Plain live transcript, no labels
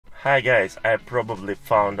Hi guys, I probably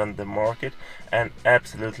found on the market an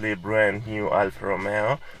absolutely brand new Alfa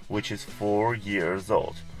Romeo, which is 4 years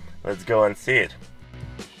old. Let's go and see it.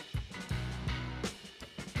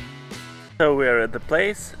 So we are at the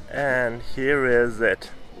place and here is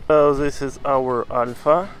it. So this is our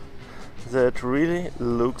Alfa that really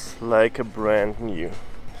looks like a brand new.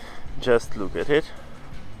 Just look at it.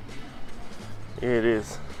 It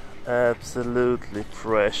is absolutely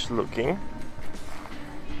fresh looking.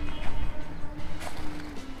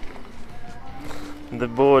 The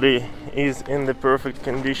body is in the perfect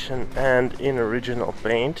condition and in original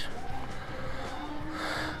paint.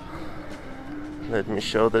 Let me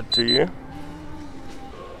show that to you.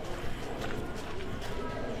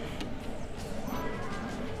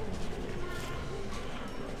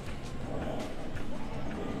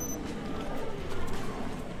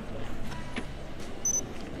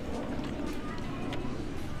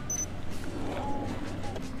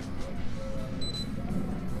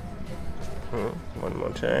 One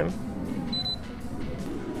more time.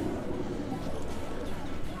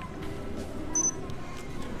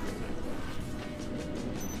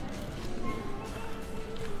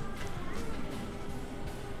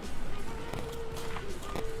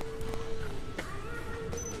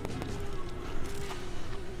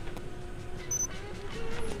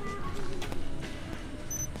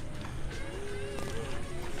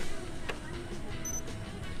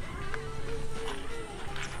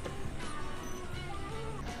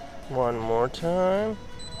 One more time.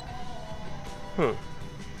 Let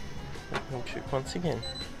me check once again.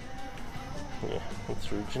 Yeah,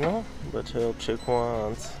 it's original, but I'll check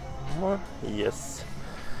once more. Yes.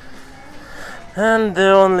 And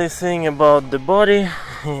the only thing about the body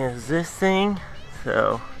is this thing,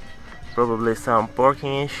 so probably some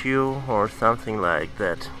parking issue or something like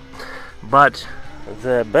that. But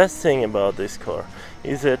the best thing about this car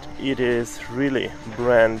is that it is really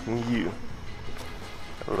brand new.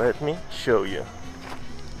 Let me show you.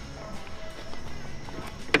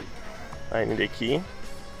 I need a key.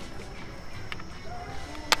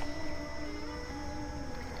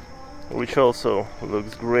 Which also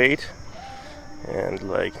looks great and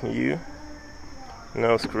like new.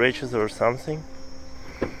 No scratches or something.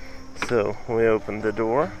 So we open the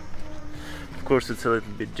door. Of course it's a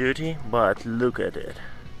little bit dirty, but look at it.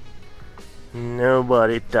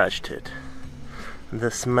 Nobody touched it.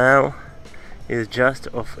 The smell is just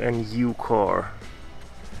of a new car,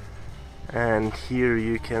 and here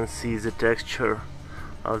you can see the texture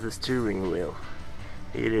of the steering wheel.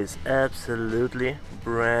 It is absolutely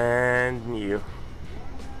brand new.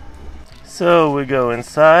 So we go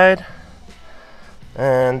inside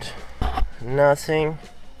and nothing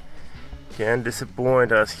can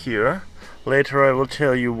disappoint us here. Later I will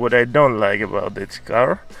tell you what I don't like about this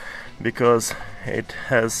car, because it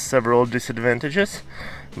has several disadvantages.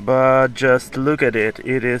 But just look at it.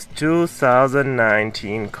 It is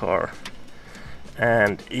 2019 car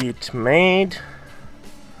and it made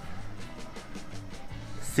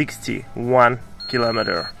 61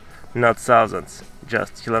 kilometers, not thousands,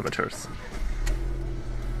 just kilometers.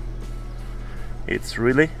 It's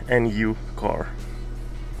really a new car.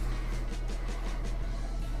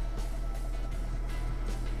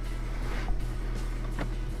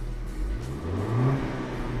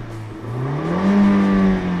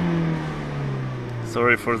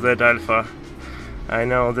 Sorry for that, Alfa. I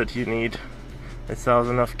know that you need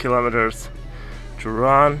 1,000 of kilometers to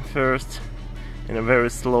run first in a very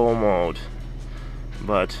slow mode,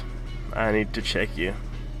 but I need to check you.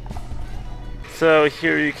 So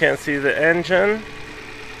here you can see the engine,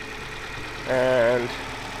 and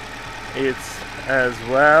it's as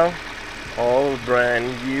well all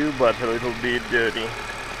brand new but a little bit dirty.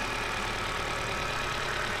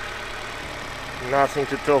 Nothing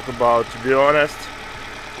to talk about, to be honest,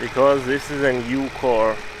 because this is a new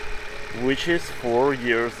car which is 4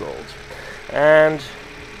 years old. And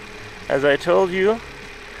as I told you,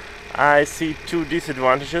 I see two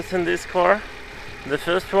disadvantages in this car. The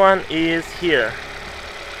first one is here.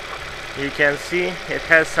 You can see it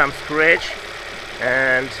has some scratch,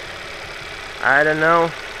 and I don't know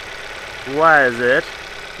why is it,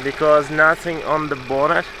 because nothing on the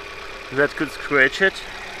bonnet that could scratch it,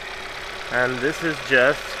 and this is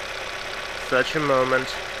just such a moment.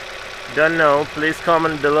 Don't know, please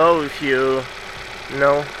comment below if you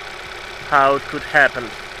know how it could happen.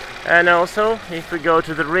 And also, if we go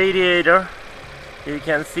to the radiator, you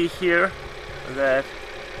can see here that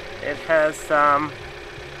it has some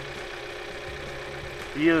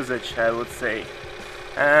usage, I would say.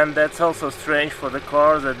 And that's also strange for the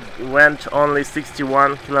car that went only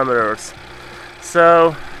 61 kilometers.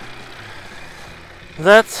 So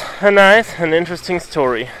That's a nice and interesting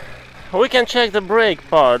story. We can check the brake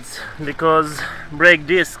pads, because brake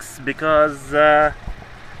discs, because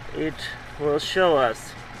it will show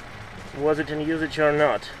us was it in usage or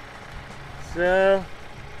not. So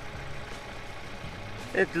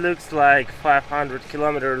it looks like 500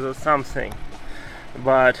 kilometers or something,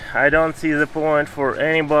 but I don't see the point for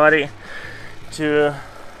anybody to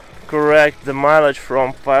correct the mileage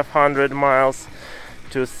from 500 miles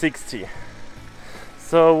to 60.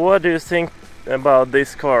 So what do you think about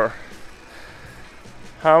this car?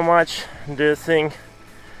 How much do you think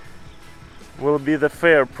will be the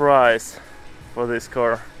fair price for this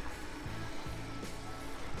car?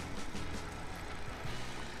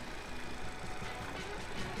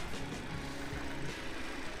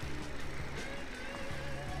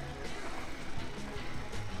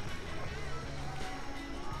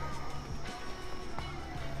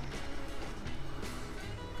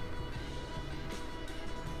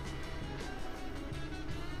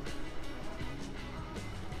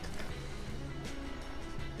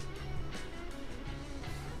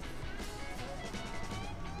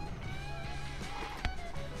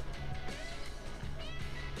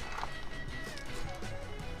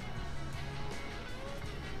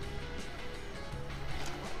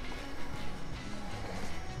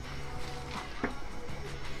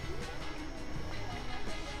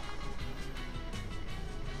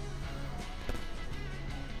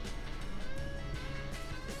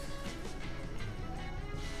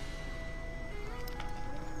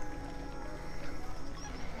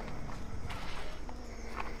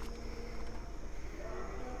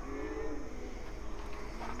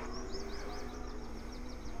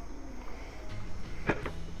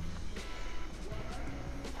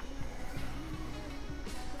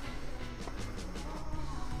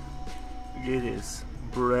 It is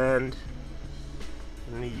brand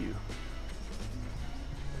new.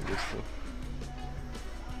 Listen.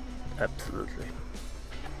 Absolutely.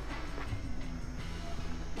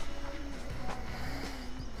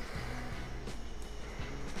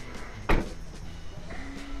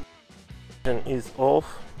 Is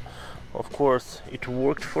off. Of course, it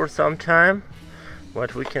worked for some time,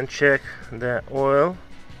 but we can check the oil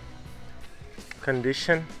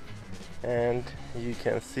condition, and you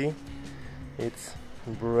can see it's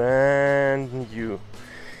brand new.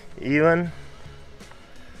 Even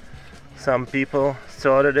some people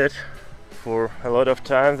started it for a lot of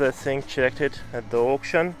times, I think, checked it at the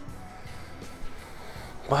auction.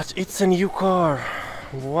 But it's a new car.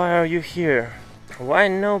 Why are you here? Why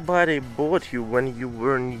nobody bought you when you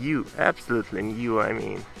were new? Absolutely new, I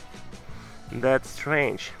mean. That's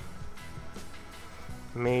strange.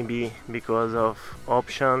 Maybe because of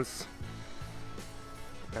options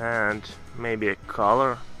and maybe a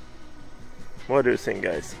color. What do you think,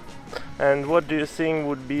 guys? And what do you think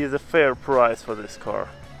would be the fair price for this car?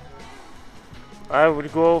 I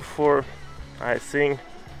would go for, I think,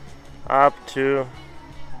 up to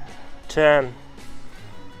 10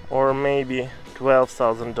 or maybe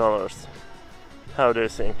 $12,000. How do you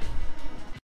think?